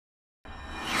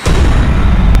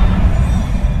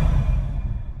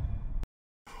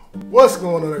What's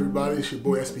going on, everybody? It's your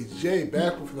boy SPJ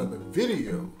back with another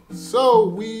video. So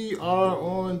we are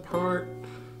on part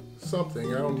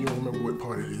something. I don't even remember what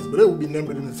part it is, but it will be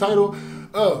numbered in the title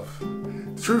of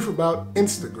The Truth About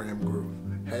Instagram Growth.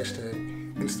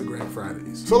 Hashtag Instagram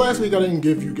Fridays. So last week I didn't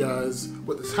give you guys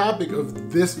what the topic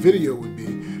of this video would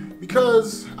be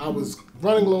because I was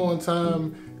running low on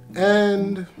time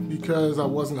and because I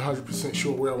wasn't 100%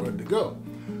 sure where I wanted to go.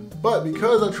 But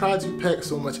because I tried to pack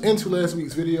so much into last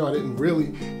week's video, I didn't really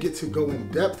get to go in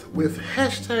depth with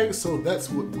hashtags, so that's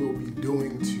what we'll be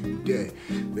doing today.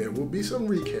 There will be some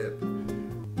recap.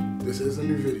 This is a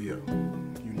new video.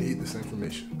 You need this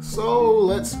information. So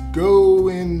let's go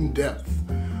in depth.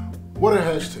 What are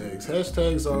hashtags?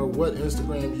 Hashtags are what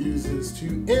Instagram uses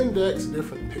to index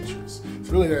different pictures. It's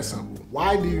really that simple.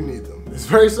 Why do you need them? It's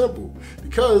very simple.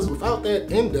 Because without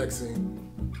that indexing,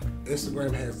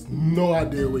 Instagram has no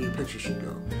idea where your picture should go.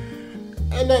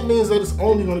 And that means that it's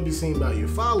only going to be seen by your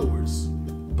followers,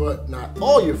 but not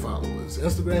all your followers.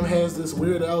 Instagram has this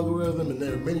weird algorithm and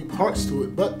there are many parts to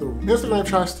it, but Instagram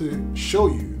tries to show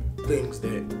you things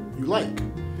that you like.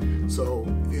 So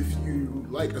if you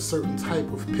like a certain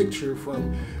type of picture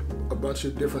from a bunch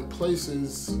of different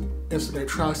places, Instagram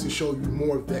tries to show you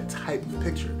more of that type of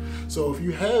picture. So if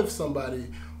you have somebody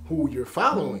who you're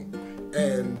following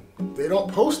and they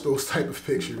don't post those type of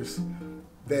pictures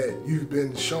that you've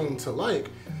been shown to like,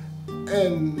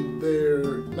 and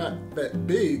they're not that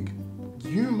big,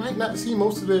 you might not see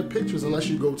most of their pictures unless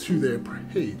you go to their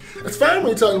page. It's fine when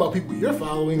you're talking about people you're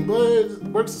following, but it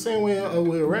works the same way all the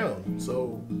way around.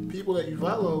 So people that you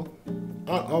follow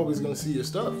aren't always going to see your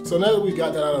stuff. So now that we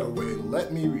got that out of the way,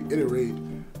 let me reiterate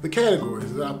the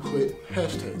categories that I put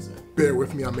hashtags in. Bear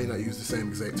with me, I may not use the same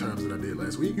exact terms that I did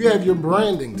last week. You have your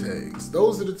branding tags.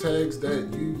 Those are the tags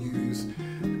that you use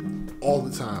all the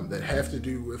time that have to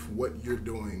do with what you're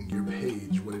doing, your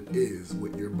page, what it is,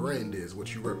 what your brand is,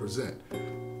 what you represent.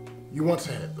 You want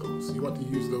to have those. You want to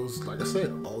use those, like I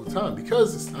said, all the time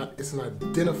because it's an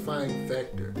identifying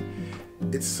factor.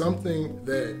 It's something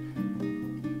that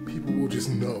people will just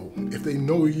know. If they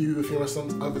know you, if you're on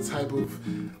some other type of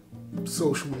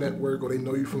social network or they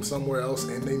know you from somewhere else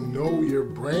and they know your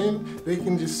brand, they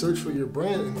can just search for your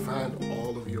brand and find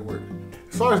all of your work.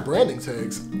 As far as branding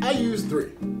tags, I use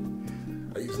 3.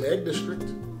 I use NaGDistrict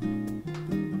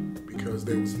because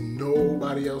there was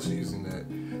nobody else using that.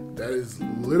 That is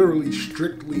literally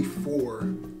strictly for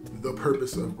the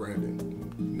purpose of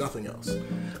branding, nothing else.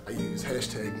 I use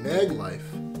hashtag NaGLife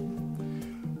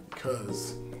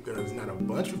because there's not a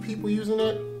bunch of people using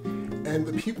that, and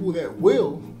the people that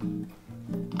will,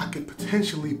 I could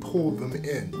potentially pull them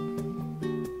in.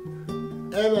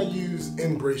 And I use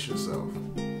Embrace Yourself.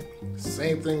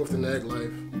 Same thing with the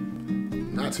NaGLife.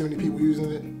 Not too many people using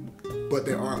it, but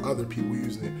there are other people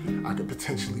using it. I could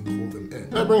potentially pull them in.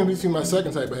 That brings me to my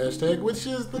second type of hashtag, which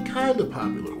is the kind of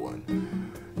popular one,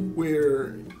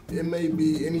 where it may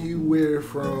be anywhere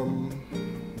from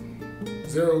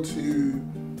 0 to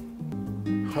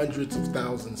hundreds of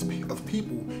thousands of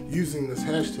people using this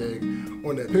hashtag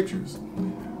on their pictures.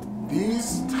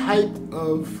 These type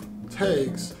of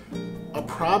tags are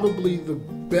probably the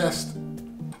best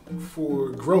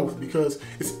for growth because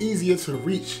it's easier to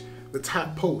reach the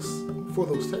top posts for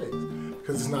those tags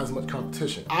because there's not as much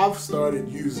competition. I've started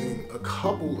using a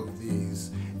couple of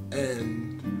these,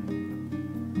 and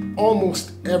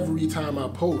almost every time I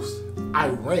post, I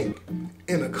rank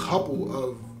in a couple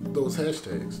of those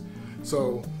hashtags.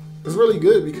 So it's really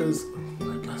good because,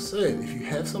 like I said, if you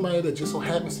have somebody that just so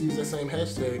happens to use that same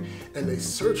hashtag and they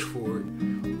search for it,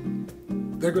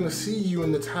 they're gonna see you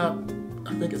in the top,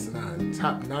 I think it's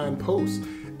top 9 posts,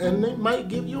 and they might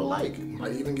give you a like,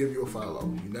 might even give you a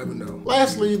follow, you never know.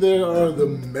 Lastly, there are the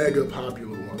mega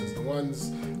popular ones, the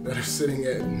ones that are sitting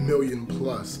at million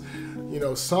plus. You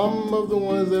know, some of the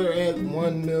ones that are at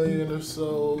 1 million or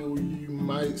so, you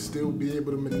might still be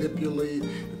able to manipulate,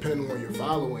 depending on what you're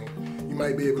following. You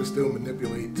might be able to still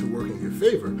manipulate to work in your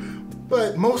favor.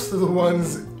 But most of the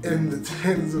ones in the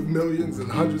tens of millions and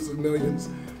hundreds of millions,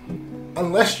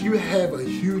 unless you have a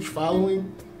huge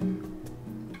following,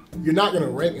 you're not gonna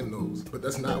rank in those, but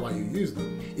that's not why you use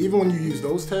them. Even when you use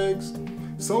those tags,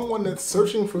 someone that's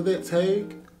searching for that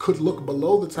tag could look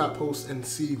below the top post and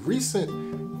see recent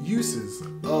uses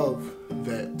of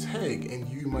that tag, and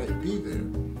you might be there.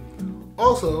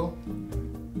 Also,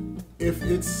 if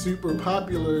it's super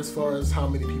popular as far as how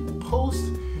many people post,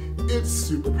 it's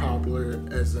super popular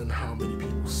as in how many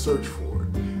people search for it.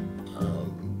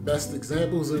 Best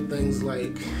examples are things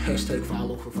like hashtag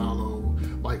follow for follow,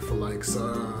 like for likes,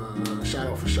 shout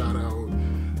out for shout out.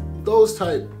 Those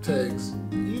type tags,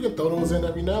 you you can throw those in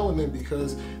every now and then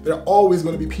because there are always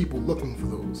going to be people looking for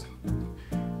those.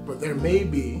 But there may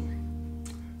be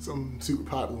some super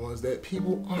popular ones that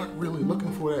people aren't really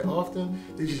looking for that often.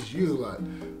 They just use a lot.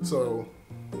 So,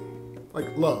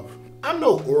 like love. I'm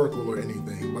no oracle or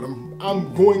anything, but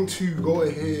I'm going to go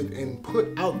ahead and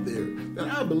put out there that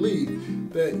I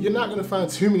believe that you're not going to find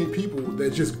too many people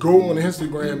that just go on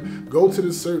Instagram, go to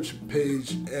the search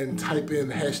page, and type in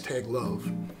 #love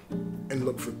and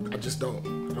look for. I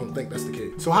don't think that's the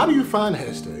case. So how do you find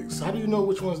hashtags? How do you know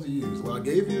which ones to use? Well, I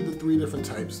gave you the 3 different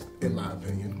types, in my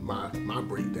opinion, my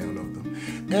breakdown of them,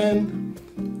 and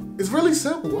it's really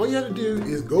simple. All you have to do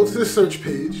is go to the search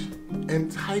page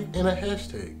and type in a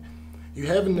hashtag. You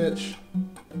have a niche,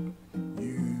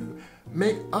 you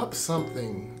make up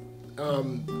something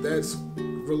that's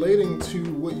relating to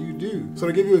what you do. So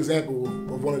to give you an example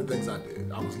of one of the things I did,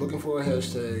 I was looking for a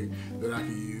hashtag that I could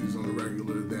use on the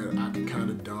regular that I could kind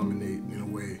of dominate in a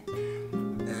way.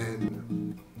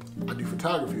 And I do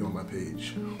photography on my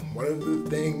page. One of the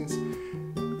things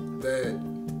that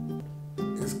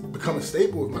has become a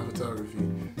staple of my photography,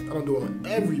 I don't do it on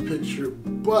every picture,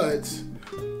 but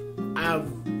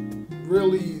I've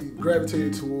really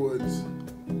gravitated towards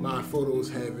my photos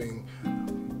having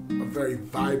a very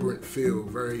vibrant feel,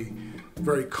 very,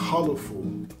 very colorful.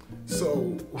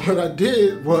 So what I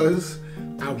did was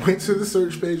I went to the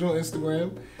search page on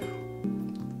Instagram,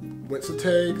 went to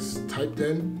tags, typed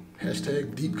in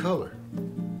 #deep color.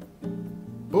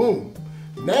 Boom.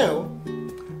 Now,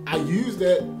 I use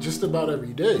that just about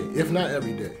every day, if not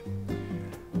every day.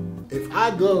 If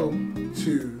I go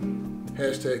to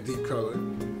 #deep color,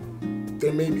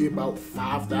 there may be about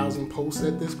 5,000 posts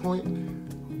at this point,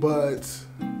 but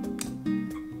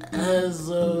as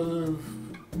of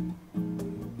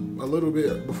a little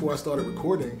bit before I started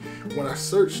recording, when I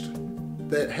searched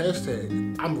that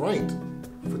hashtag, I'm ranked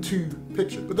for 2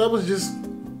 pictures. But that was just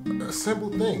a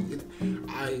simple thing.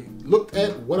 I looked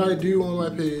at what I do on my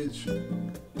page,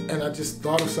 and I just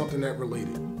thought of something that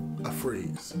related, a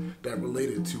phrase that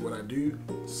related to what I do,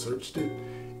 searched it.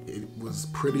 It was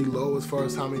pretty low as far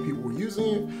as how many people were using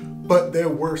it, but there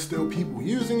were still people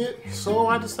using it, so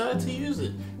I decided to use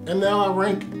it. And now I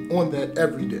rank on that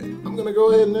every day. I'm gonna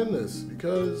go ahead and end this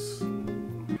because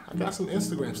I got some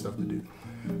Instagram stuff to do.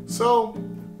 So,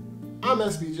 I'm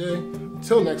SBJ.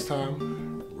 Until next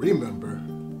time, remember,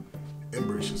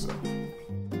 embrace yourself.